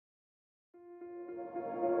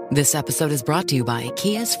This episode is brought to you by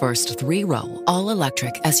Kia's first three-row,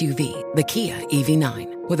 all-electric SUV, the Kia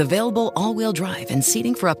EV9, with available all-wheel drive and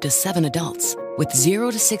seating for up to 7 adults, with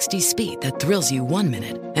 0 to 60 speed that thrills you 1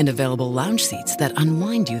 minute and available lounge seats that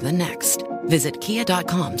unwind you the next. Visit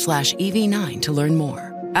kia.com/EV9 to learn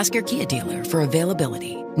more. Ask your Kia dealer for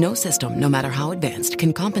availability. No system, no matter how advanced,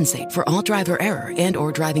 can compensate for all driver error and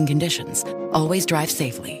or driving conditions. Always drive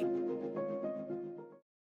safely.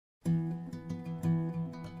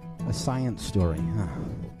 A science story, huh?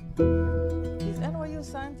 These NYU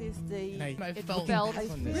scientists, it felt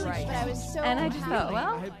right. But I was so and I just thought,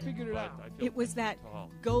 well, I had figured it out. It was that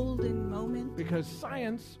golden moment. Because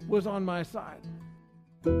science was on my side.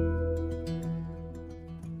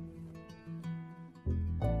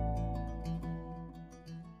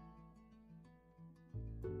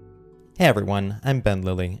 Hey everyone, I'm Ben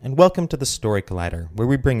Lilly, and welcome to the Story Collider, where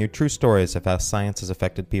we bring you true stories of how science has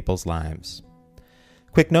affected people's lives.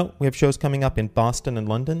 Quick note, we have shows coming up in Boston and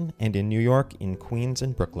London, and in New York, in Queens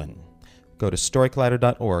and Brooklyn. Go to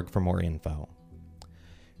storycollider.org for more info.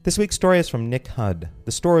 This week's story is from Nick Hudd.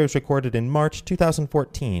 The story was recorded in March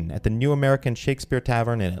 2014 at the New American Shakespeare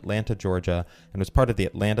Tavern in Atlanta, Georgia, and was part of the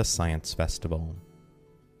Atlanta Science Festival.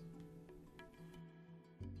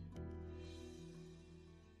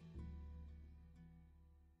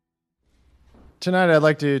 Tonight I'd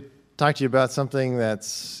like to talk to you about something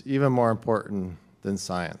that's even more important than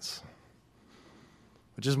science,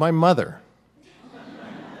 which is my mother.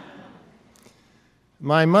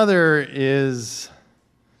 My mother is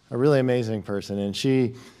a really amazing person, and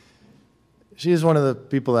she is one of the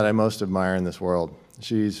people that I most admire in this world.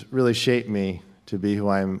 She's really shaped me to be who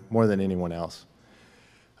I am more than anyone else.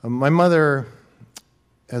 My mother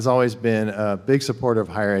has always been a big supporter of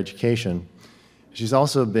higher education. She's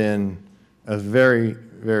also been a very,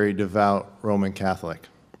 very devout Roman Catholic.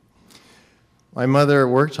 My mother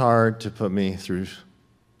worked hard to put me through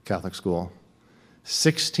Catholic school,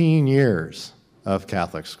 16 years of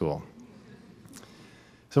Catholic school.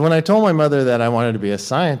 So when I told my mother that I wanted to be a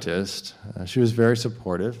scientist, she was very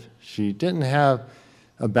supportive. She didn't have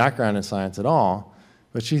a background in science at all,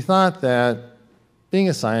 but she thought that being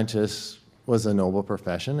a scientist was a noble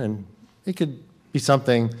profession and it could be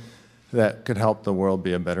something that could help the world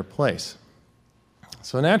be a better place.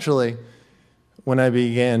 So naturally, when I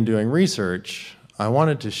began doing research, I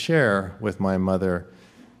wanted to share with my mother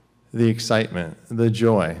the excitement, the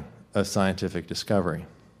joy of scientific discovery.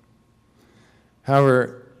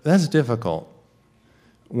 However, that's difficult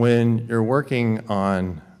when you're working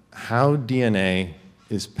on how DNA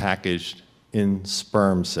is packaged in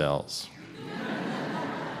sperm cells.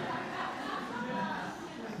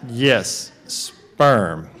 Yes,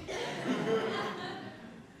 sperm.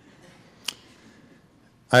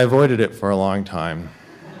 I avoided it for a long time.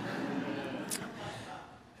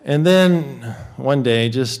 And then one day,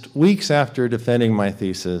 just weeks after defending my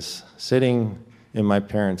thesis, sitting in my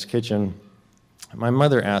parents' kitchen, my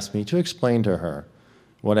mother asked me to explain to her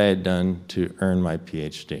what I had done to earn my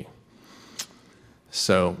PhD.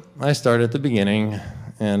 So I started at the beginning,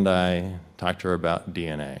 and I talked to her about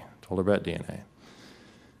DNA, told her about DNA.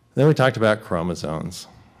 Then we talked about chromosomes.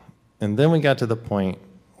 And then we got to the point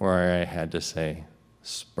where I had to say,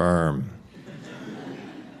 sperm.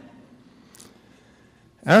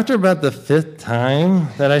 After about the 5th time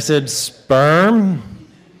that I said sperm,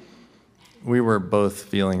 we were both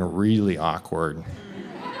feeling really awkward.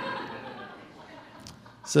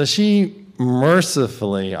 So she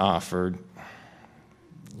mercifully offered,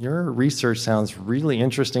 your research sounds really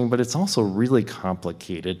interesting, but it's also really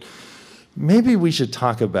complicated. Maybe we should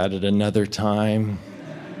talk about it another time.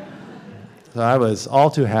 So I was all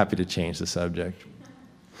too happy to change the subject.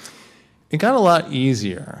 It got a lot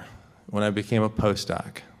easier when I became a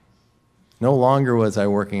postdoc. No longer was I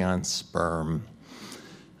working on sperm.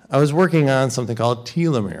 I was working on something called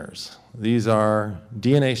telomeres. These are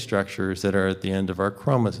DNA structures that are at the end of our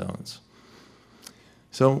chromosomes.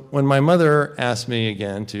 So when my mother asked me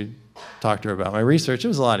again to talk to her about my research, it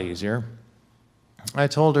was a lot easier. I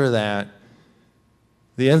told her that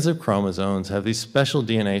the ends of chromosomes have these special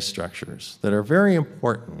DNA structures that are very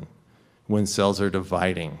important when cells are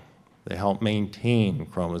dividing. They help maintain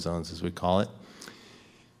chromosomes, as we call it.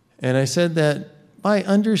 And I said that by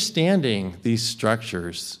understanding these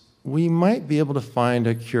structures, we might be able to find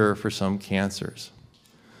a cure for some cancers.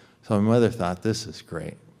 So my mother thought, this is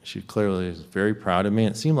great. She clearly was very proud of me,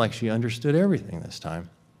 and it seemed like she understood everything this time.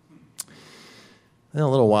 Then a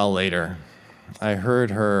little while later, I heard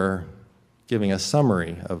her giving a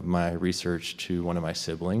summary of my research to one of my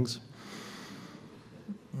siblings.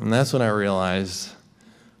 And that's when I realized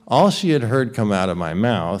all she had heard come out of my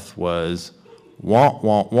mouth was, Wah,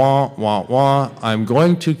 wah, wah, wah, wah. I'm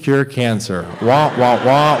going to cure cancer. Wah, wah,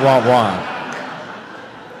 wah, wah, wah.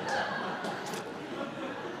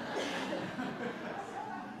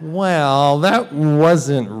 Well, that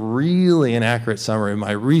wasn't really an accurate summary of my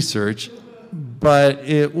research, but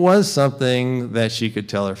it was something that she could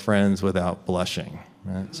tell her friends without blushing.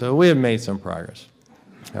 Right? So we had made some progress.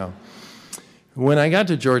 So, when I got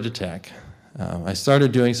to Georgia Tech, I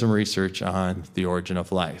started doing some research on the origin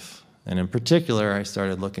of life. And in particular, I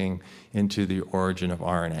started looking into the origin of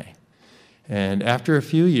RNA. And after a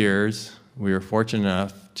few years, we were fortunate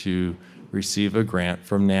enough to receive a grant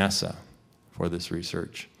from NASA for this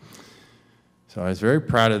research. So I was very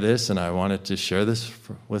proud of this, and I wanted to share this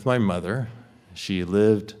with my mother. She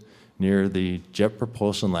lived near the Jet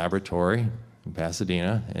Propulsion Laboratory in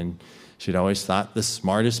Pasadena, and she'd always thought the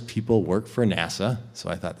smartest people work for NASA. So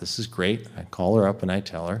I thought, this is great. I call her up and I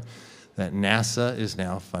tell her that NASA is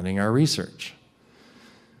now funding our research.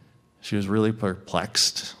 She was really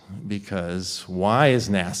perplexed because why is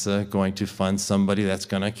NASA going to fund somebody that's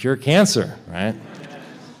going to cure cancer, right?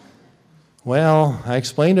 Well, I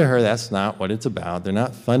explained to her that's not what it's about. They're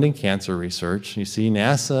not funding cancer research. You see,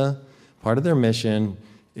 NASA, part of their mission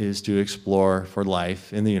is to explore for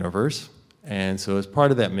life in the universe. And so as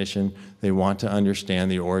part of that mission, they want to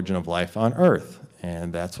understand the origin of life on Earth.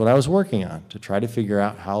 And that's what I was working on, to try to figure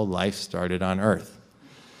out how life started on Earth.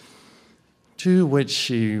 To which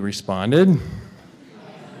she responded,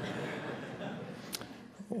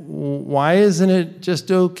 why isn't it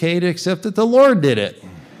just okay to accept that the Lord did it?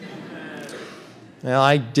 Well,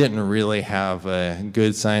 I didn't really have a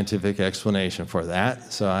good scientific explanation for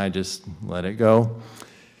that, so I just let it go.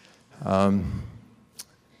 And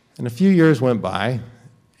a few years went by,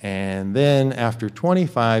 and then after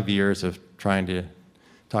 25 years of trying to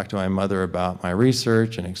talk to my mother about my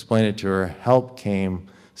research and explain it to her, help came,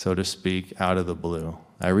 so to speak, out of the blue.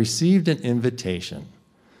 I received an invitation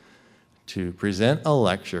to present a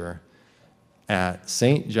lecture at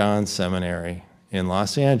St. John's Seminary in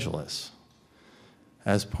Los Angeles.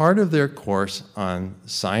 As part of their course on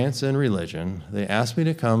science and religion, they asked me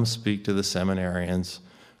to come speak to the seminarians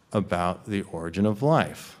about the origin of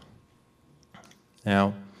life.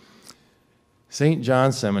 Now, St.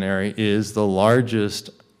 John's Seminary is the largest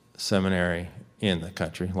seminary in the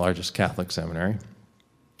country, largest Catholic seminary.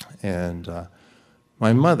 And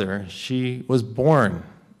my mother, she was born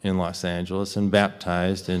in Los Angeles and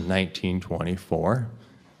baptized in 1924.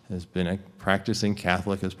 Has been a practicing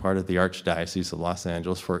Catholic as part of the Archdiocese of Los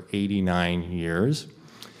Angeles for 89 years.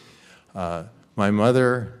 My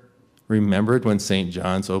mother remembered when St.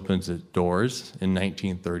 John's opened its doors in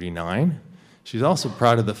 1939. She's also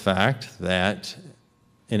proud of the fact that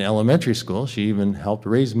in elementary school, she even helped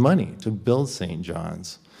raise money to build St.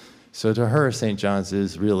 John's. So to her, St. John's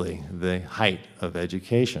is really the height of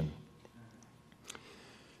education.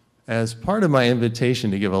 As part of my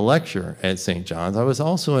invitation to give a lecture at St. John's, I was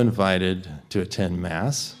also invited to attend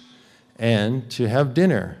Mass and to have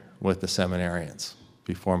dinner with the seminarians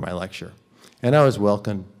before my lecture. And I was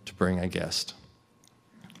welcome to bring a guest.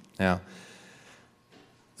 Now,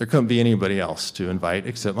 there couldn't be anybody else to invite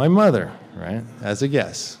except my mother, right, as a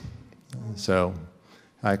guest. So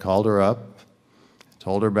I called her up,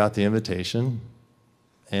 told her about the invitation,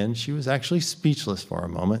 and she was actually speechless for a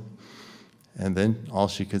moment. And then all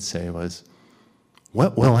she could say was,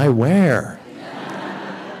 "What will I wear?"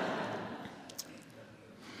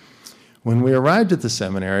 When we arrived at the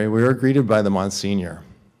seminary, we were greeted by the Monsignor.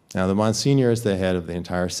 Now, the Monsignor is the head of the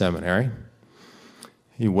entire seminary.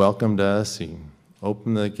 He welcomed us, he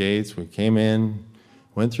opened the gates, we came in,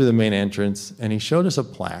 went through the main entrance, and he showed us a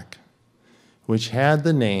plaque which had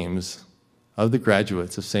the names of the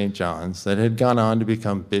graduates of St. John's that had gone on to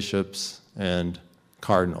become bishops and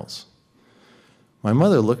cardinals. My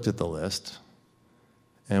mother looked at the list,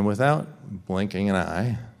 and without blinking an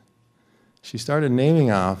eye, she started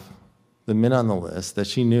naming off the men on the list that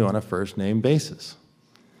she knew on a first-name basis.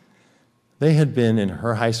 They had been in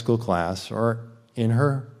her high school class or in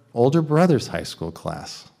her older brother's high school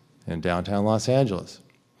class in downtown Los Angeles.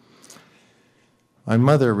 My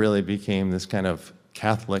mother really became this kind of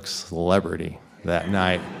Catholic celebrity that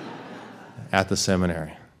night at the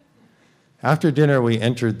seminary. After dinner, we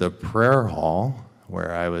entered the prayer hall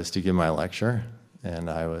where I was to give my lecture, and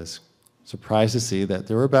I was surprised to see that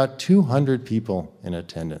there were about 200 people in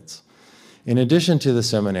attendance. In addition to the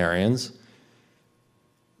seminarians,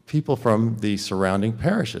 people from the surrounding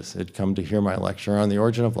parishes had come to hear my lecture on the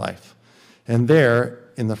origin of life. And there,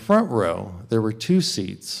 in the front row, there were 2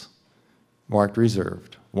 seats marked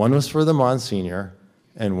reserved. One was for the Monsignor,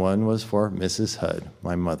 and one was for Mrs. Hudd,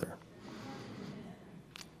 my mother.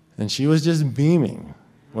 And she was just beaming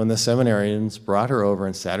when the seminarians brought her over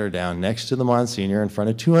and sat her down next to the Monsignor in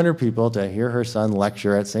front of 200 people to hear her son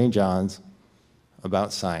lecture at St. John's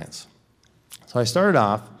about science. So I started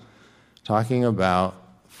off talking about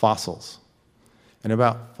fossils and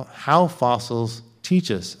about how fossils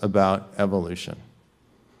teach us about evolution.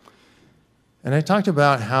 And I talked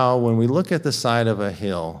about how when we look at the side of a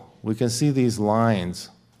hill, we can see these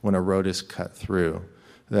lines when a road is cut through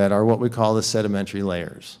that are what we call the sedimentary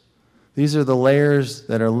layers. These are the layers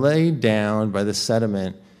that are laid down by the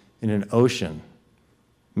sediment in an ocean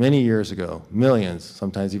many years ago, millions,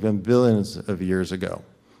 sometimes even billions of years ago.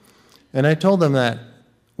 And I told them that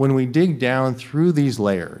when we dig down through these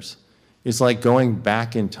layers, it's like going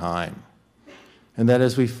back in time. And that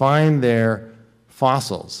as we find there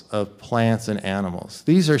fossils of plants and animals,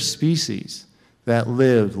 these are species that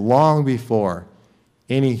lived long before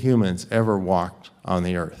any humans ever walked on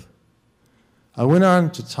the earth. I went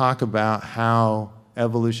on to talk about how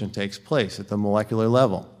evolution takes place at the molecular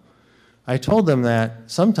level. I told them that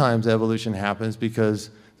sometimes evolution happens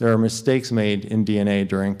because there are mistakes made in DNA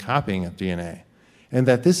during copying of DNA, and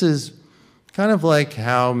that this is kind of like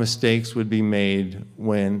how mistakes would be made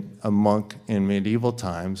when a monk in medieval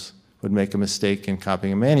times would make a mistake in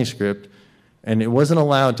copying a manuscript, and it wasn't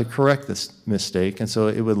allowed to correct this mistake, and so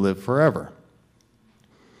it would live forever.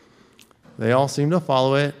 They all seemed to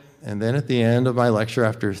follow it, and then at the end of my lecture,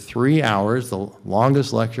 after 3 hours, the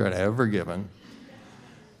longest lecture I'd ever given,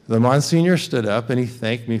 the Monsignor stood up and he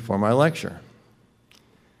thanked me for my lecture.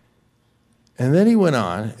 And then he went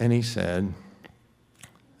on and he said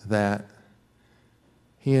that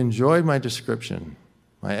he enjoyed my description,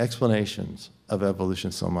 my explanations of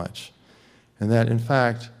evolution so much, and that in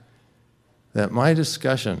fact, that my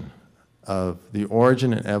discussion of the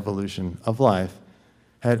origin and evolution of life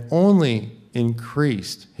had only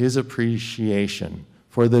increased his appreciation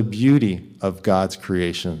for the beauty of God's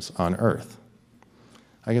creations on earth.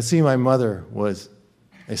 I can see my mother was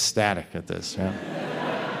ecstatic at this. Yeah?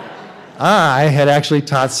 I had actually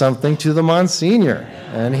taught something to the Monsignor,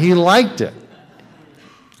 and he liked it.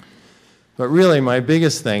 But really, my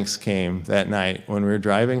biggest thanks came that night when we were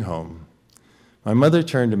driving home. My mother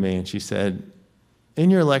turned to me and she said,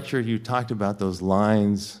 "In your lecture, you talked about those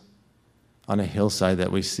lines on a hillside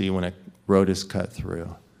that we see when a road is cut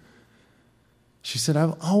through." She said,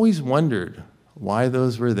 "I've always wondered why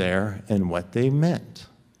those were there and what they meant."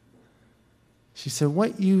 She said,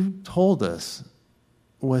 "What you told us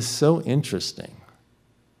was so interesting.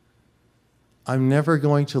 I'm never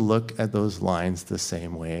going to look at those lines the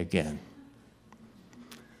same way again."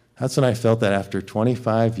 That's when I felt that after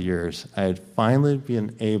 25 years, I had finally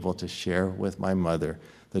been able to share with my mother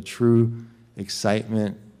the true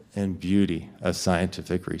excitement and beauty of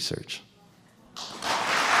scientific research.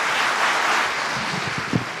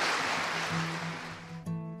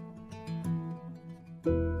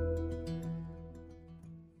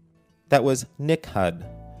 That was Nick Hudd.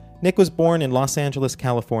 Nick was born in Los Angeles,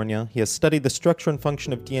 California. He has studied the structure and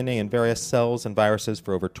function of DNA in various cells and viruses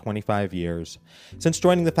for over 25 years. Since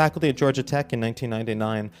joining the faculty at Georgia Tech in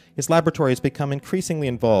 1999, his laboratory has become increasingly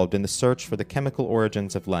involved in the search for the chemical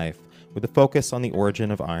origins of life, with a focus on the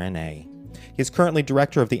origin of RNA. He is currently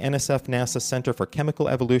director of the NSF NASA Center for Chemical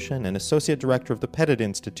Evolution and associate director of the Pettit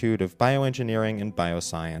Institute of Bioengineering and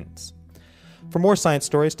Bioscience. For more science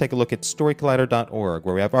stories, take a look at storycollider.org,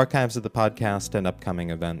 where we have archives of the podcast and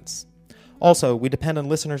upcoming events. Also, we depend on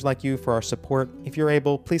listeners like you for our support. If you're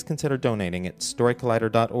able, please consider donating at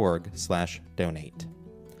storycollider.org/donate.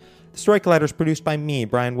 The Story Collider is produced by me,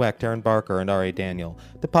 Brian Wecht, Aaron Barker, and R.A. Daniel.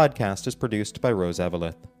 The podcast is produced by Rose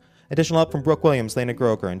Eveleth. Additional help from Brooke Williams, Lena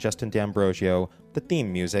Groger, and Justin D'Ambrosio. The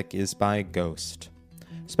theme music is by Ghost.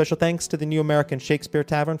 Special thanks to the New American Shakespeare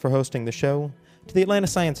Tavern for hosting the show, to the Atlanta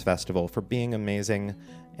Science Festival for being amazing,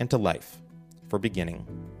 and to Life for beginning.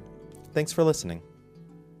 Thanks for listening.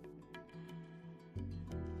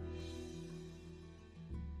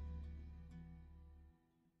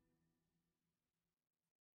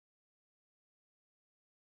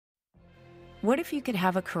 What if you could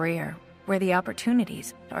have a career where the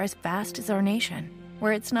opportunities are as vast as our nation,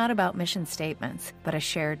 where it's not about mission statements, but a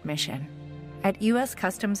shared mission? At U.S.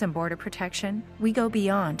 Customs and Border Protection, we go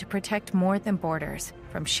beyond to protect more than borders.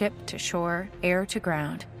 From ship to shore, air to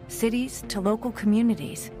ground, cities to local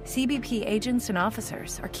communities, CBP agents and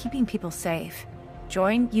officers are keeping people safe.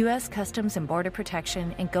 Join U.S. Customs and Border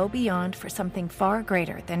Protection and go beyond for something far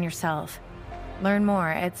greater than yourself. Learn more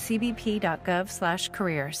at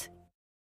cbp.gov/careers.